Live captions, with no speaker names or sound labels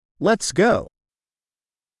Let's go.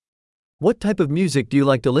 What type of music do you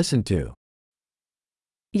like to listen to?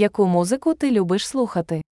 Яку музику ти любиш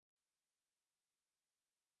слухати?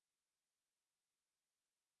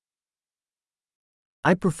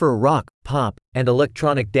 I prefer rock, pop, and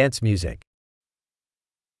electronic dance music.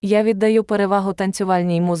 Я віддаю перевагу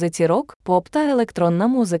танцювальній музиці рок, поп та електронна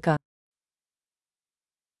музика.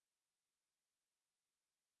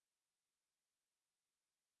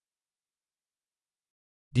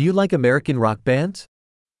 Do you like American rock bands?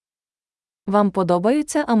 Вам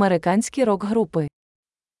подобаються американські рок-групи?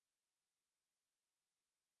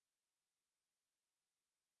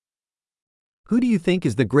 Who do you think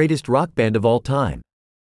is the greatest rock band of all time?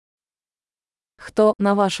 Хто,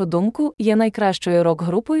 на вашу думку, є найкращою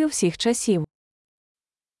рок-групою всіх часів?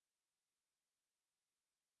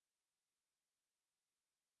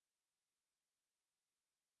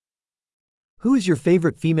 Who is your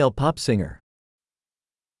favorite female pop singer?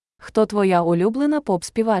 Хто твоя улюблена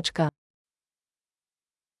поп-співачка?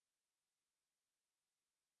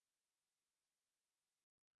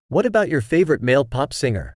 What about your favorite male pop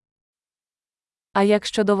singer? А як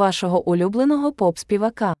щодо вашого улюбленого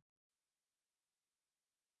поп-співака?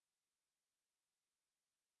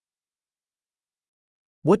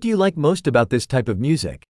 What do you like most about this type of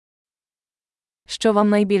music? Що вам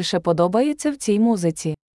найбільше подобається в цій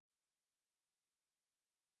музиці?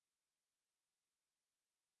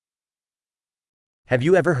 Have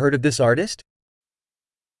you ever heard of this artist?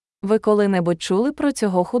 Ви коли-небудь чули про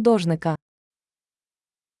цього художника?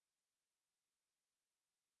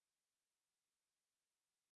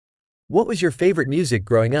 What was your favorite music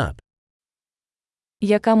growing up?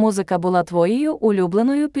 Яка музика була твоєю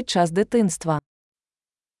улюбленою під час дитинства?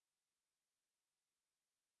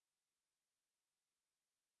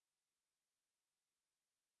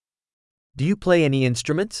 Do you play any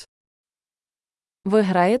instruments? Ви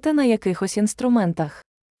граєте на якихось інструментах?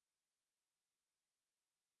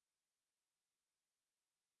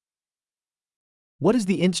 What is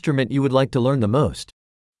the instrument you would like to learn the most?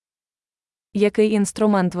 Який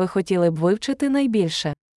інструмент ви хотіли б вивчити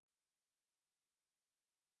найбільше?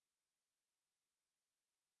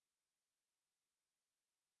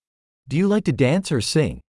 Do you like to dance or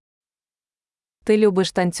sing? Ти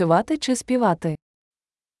любиш танцювати чи співати?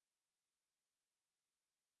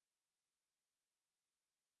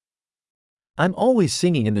 I'm always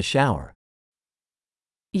singing in the shower.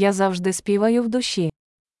 Я завжди співаю в душі.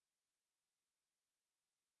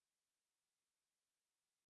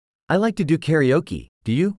 I like to do karaoke,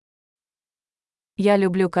 do you? Я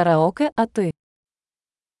люблю караоке, а ти?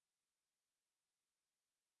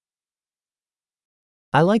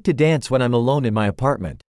 I like to dance when I'm alone in my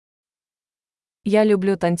apartment. Я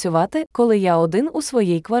люблю танцювати, коли я один у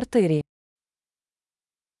своїй квартирі.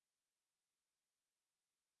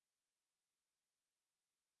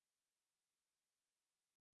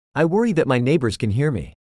 I worry that my neighbors can hear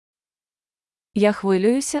me. Я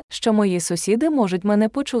хвилююся, що мої сусіди можуть мене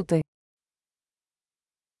почути.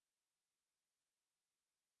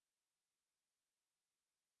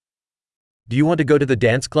 Do you want to go to the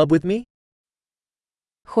dance club with me?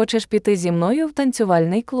 Хочеш піти зі мною в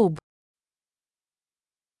танцювальний клуб?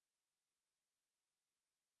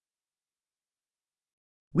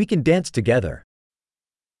 We can dance together.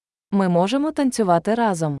 Ми можемо танцювати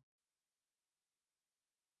разом.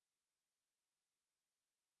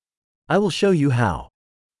 I will show you how.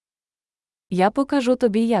 Я покажу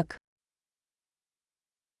тобі як.